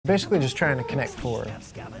basically just trying to connect 4.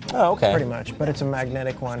 Oh, okay. Pretty much, but it's a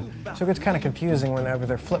magnetic one. So it gets kind of confusing whenever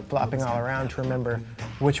they're flip-flopping all around to remember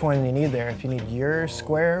which one you need there, if you need your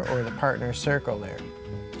square or the partner's circle there.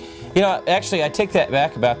 You know, actually, I take that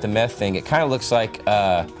back about the meth thing. It kind of looks like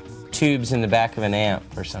tubes in the back of an amp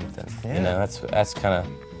or something. Yeah. You know, that's kind of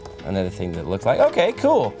another thing that looked like. Okay,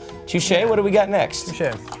 cool. Touche. What do we got next?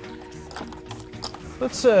 Touche.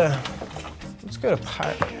 Let's go to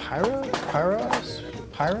Pyros.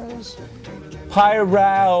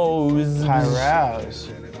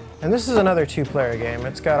 And this is another 2-player game.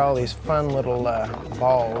 It's got all these fun little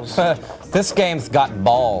balls. This game's got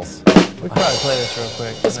balls. We could probably play this real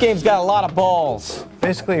quick. This game's got a lot of balls.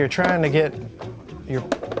 Basically, you're trying to get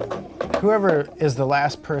whoever is the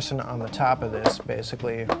last person on the top of this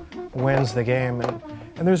basically wins the game.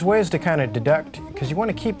 And there's ways to kind of deduct, because you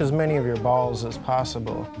want to keep as many of your balls as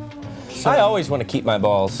possible. So I always want to keep my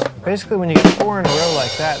balls. Basically, when you get 4 in a row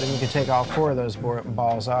like that, then you can take all 4 of those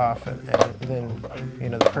balls off, and then you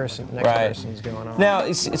know the next person's going on.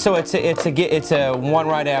 Now, so it's a one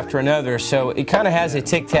right after another. So it kind of has a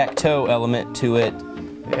tic-tac-toe element to it.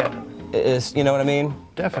 Yeah. You know what I mean?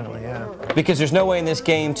 Definitely, yeah. Because there's no way in this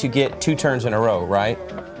game to get 2 turns in a row, right?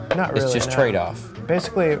 Not really. It's just trade-off.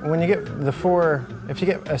 Basically, when you get the 4, if you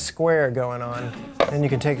get a square going on, then you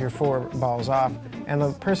can take your 4 balls off, and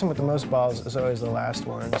the person with the most balls is always the last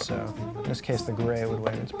one, so in this case the gray would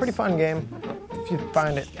win. It's a pretty fun game. If you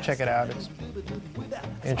find it, check it out. It's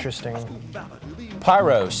interesting.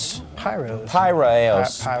 Pyros. Pyros.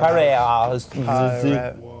 Pyros. Pyros.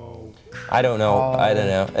 I don't know. I don't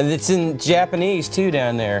know. And it's in Japanese too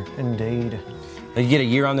down there. Indeed. Did you get a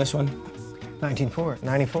year on this one? 94.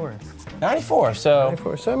 94, so...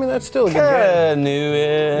 94, so I mean that's still a good game. Kinda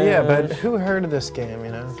new-ish. Yeah, but who heard of this game,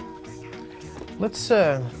 you know? Let's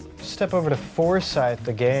step over to Foresight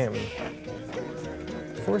the game.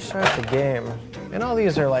 Foresight the game. And all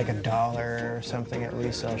these are like $1 or something at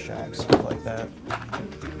resale shops, stuff like that.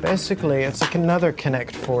 Basically, it's like another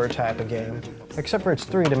Connect 4 type of game, except for it's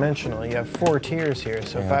 3-dimensional. You have 4 tiers here,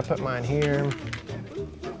 so if I put mine here...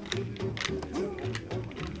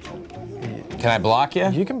 Can I block you?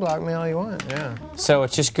 You can block me all you want, yeah. So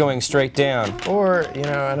it's just going straight down. Or, you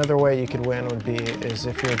know, another way you could win would be is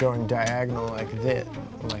if you're going diagonal like this.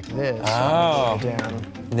 Oh. Down.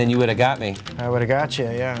 Then you would have got me. I would have got you,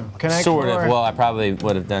 yeah. Connect sort 4. of. Well, I probably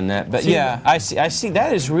would have done that. But yeah, I see.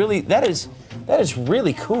 That is really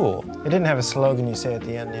cool. It didn't have a slogan you say at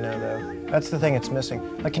the end, you know, though. That's the thing it's missing.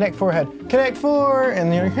 Like Connect 4 had Connect 4,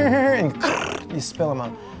 and you're and you spill them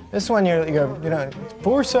on. This one you go, you know,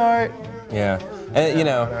 Foresight. Yeah, and you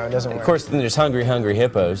know, no, it doesn't work. Of course, then there's Hungry Hungry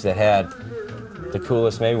Hippos that had the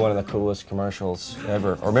coolest, maybe one of the coolest commercials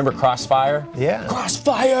ever. Or remember Crossfire? Yeah.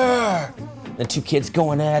 Crossfire! The 2 kids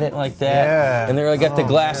going at it like that. Yeah. And they're got the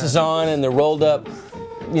glasses on and they're rolled up,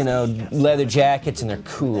 you know, leather jackets, and they're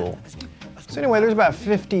cool. So anyway, there's about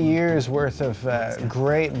 50 years worth of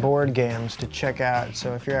great board games to check out.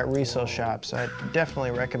 So if you're at resale shops, I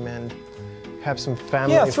definitely recommend have some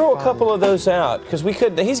family Yeah, throw fun. a couple of those out, because we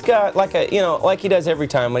could. He's got like a, you know, like he does every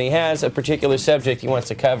time when he has a particular subject he wants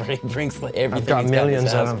to cover. He brings everything. I've got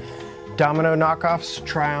millions of them. Domino knockoffs,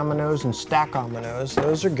 tri-ominoes, and stack-ominoes.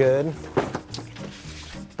 Those are good.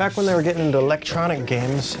 Back when they were getting into electronic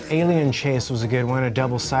games, Alien Chase was a good one. A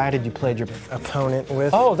double-sided you played your opponent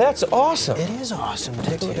with. Oh, that's awesome. It is awesome.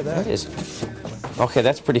 Take a look at that. That is. Okay,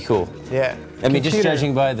 that's pretty cool. Yeah. I mean, just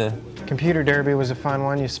judging by the. Computer Derby was a fun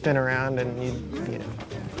one. You spin around and you know,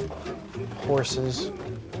 horse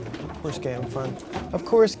game fun. Of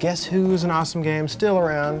course, Guess Who's an awesome game, still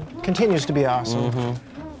around, continues to be awesome.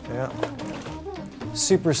 Yeah.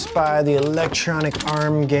 Super Spy, the electronic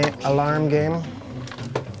alarm game.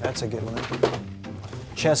 That's a good one.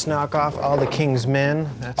 Chess knockoff, All the King's Men.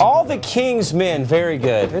 All the King's Men, very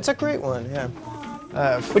good. It's a great one, yeah.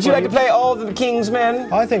 Would you like to play All the King's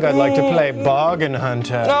Men? I think I'd like to play Bargain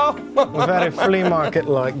Hunter. No. A very flea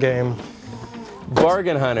market-like game.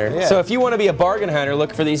 Bargain Hunter. Yeah. So if you want to be a bargain hunter,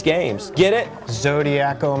 look for these games. Get it?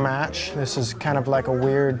 Zodiaco Match. This is kind of like a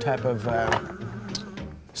weird type of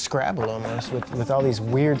Scrabble almost, with all these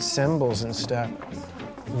weird symbols and stuff.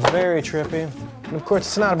 Very trippy. And of course,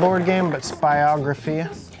 it's not a board game, but Spyography.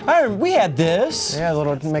 We had this. Yeah,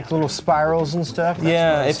 make little spirals and stuff. That's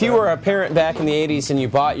Yeah, nice if you were a parent back in the 80s and you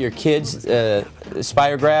bought your kids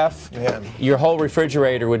Spirograph, your whole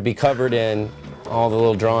refrigerator would be covered in all the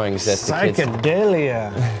little drawings that the kids...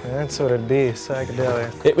 Psychedelia. That's what it'd be,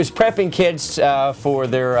 psychedelia. It was prepping kids for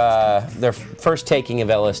their first taking of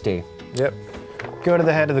LSD. Yep. Go to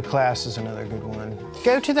the head of the class is another good one.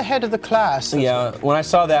 Go to the head of the class. Yeah, when I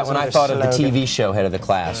saw that one, I thought of the slogan. TV show Head of the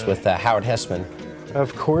Class with Howard Hessman.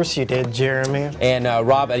 Of course you did, Jeremy. And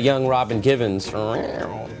a young Robin Givens.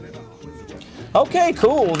 Okay,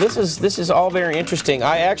 cool. This is all very interesting.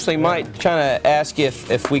 I actually might kind of ask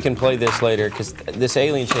if we can play this later, because this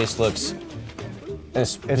alien chase looks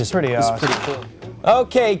it's pretty awesome. It's pretty cool.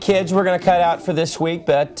 Okay, kids, we're going to cut out for this week,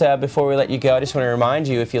 but before we let you go, I just want to remind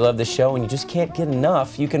you, if you love the show and you just can't get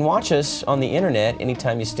enough, you can watch us on the internet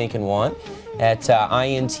anytime you stinking want at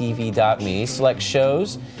intv.me. Select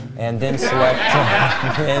shows, and then select...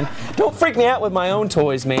 and don't freak me out with my own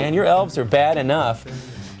toys, man. Your elves are bad enough.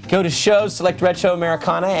 Go to shows, select Retro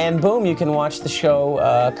Americana, and boom, you can watch the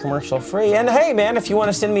show commercial free. And hey, man, if you want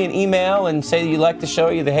to send me an email and say that you like the show,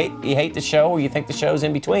 you hate the show, or you think the show's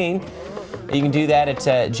in between, you can do that at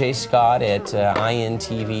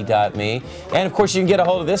jscott@intv.me. And of course, you can get a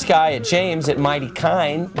hold of this guy at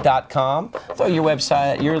james@mightykind.com. Throw your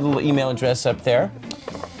website, your little email address up there.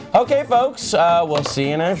 Okay, folks, we'll see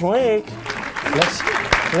you next week. Let's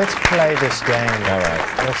play this game. All right.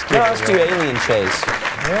 Let's do Alien Chase.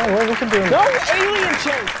 Yeah, well, we can do it. No, Alien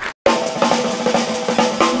Chase!